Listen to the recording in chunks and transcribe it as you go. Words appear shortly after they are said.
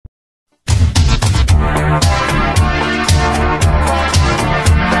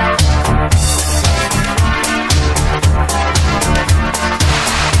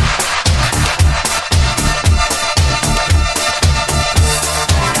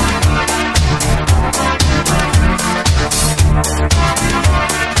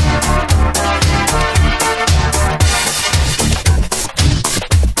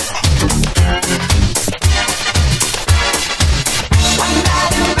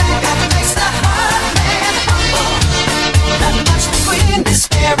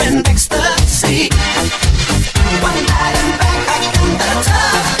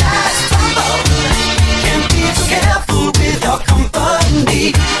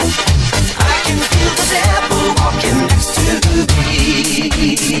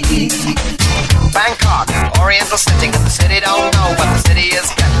little setting and the city don't know what the city is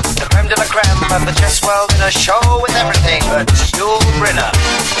getting. The creme de la creme of the chess world in a show with everything but Yul Brynner.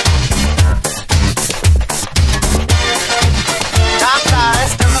 Time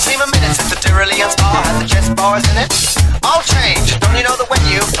flies, doesn't seem a minute since the Tyrolean spa had the chess bars in it. All change, don't you know that when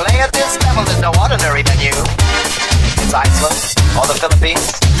you play at this level there's no ordinary venue? It's Iceland, or the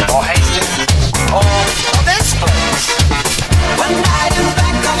Philippines, or Hastings, or this place. One night in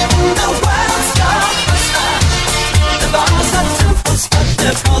Bangkok when the world stops. The bars are temples, but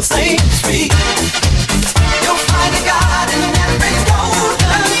they're called sanctuary. You'll find a god in every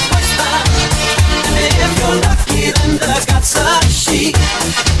golden oyster, and if you're lucky, then the gods are she.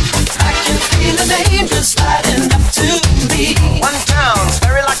 I can feel an angel sliding up to me. One town's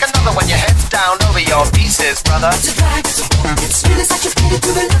very like another when your head's down over your pieces, brother. It's a drag, it's a walk, it's really sophisticated.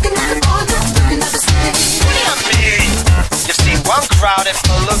 You've been looking at it all night, looking at the stage. What do you mean? You've seen one crowd if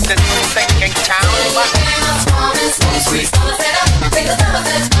you looked at thinking town, but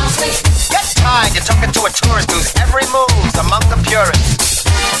get tired, you're talking to a tourist whose every move's among the purists.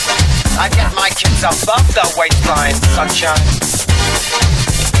 I get my kids above the waistline, sunshine.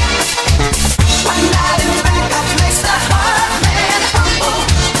 One night in Bangkok makes the heart man humble.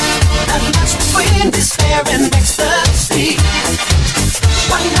 Not much between despair and ecstasy.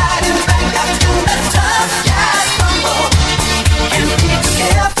 One night in Bangkok and the tough guys crumble. And be too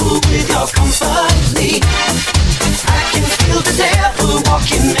careful with your company. I can feel the devil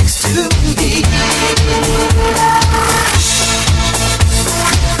walking next to me.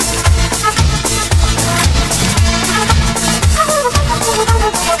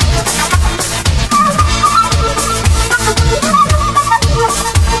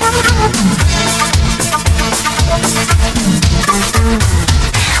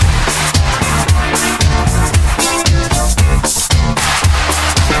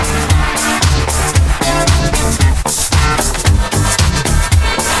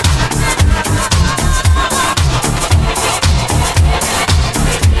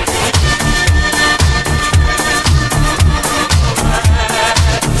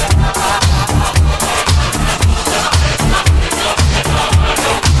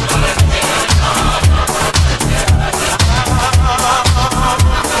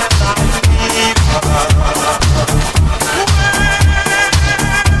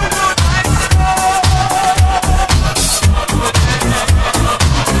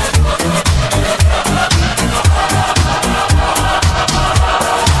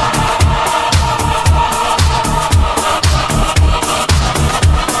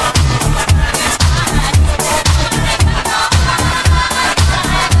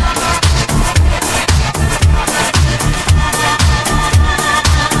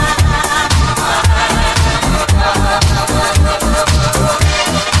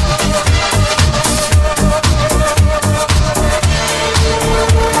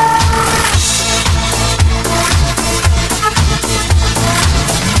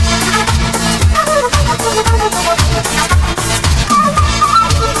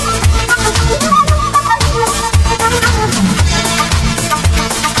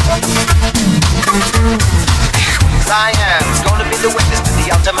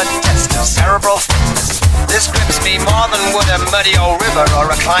 Muddy old river or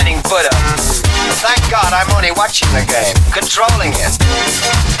reclining Buddha. Thank God I'm only watching the game, controlling it.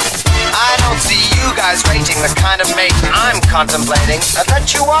 I don't see you guys rating the kind of mate I'm contemplating. I'd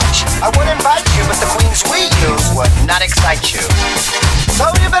let you watch, I would invite you, but the queens we use would not excite you.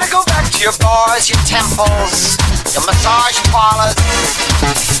 So you better go back to your bars, your temples, your massage parlors.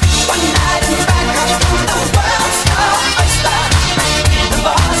 One night in Bangkok when the world stops. The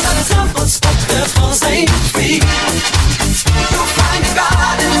bars are temples, but they're for sanctuary. You'll find a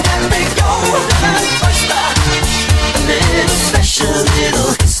god in every golden oyster, a little special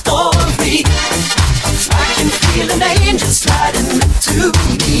little history. I can feel an angel sliding up to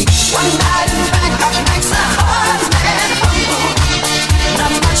me. One night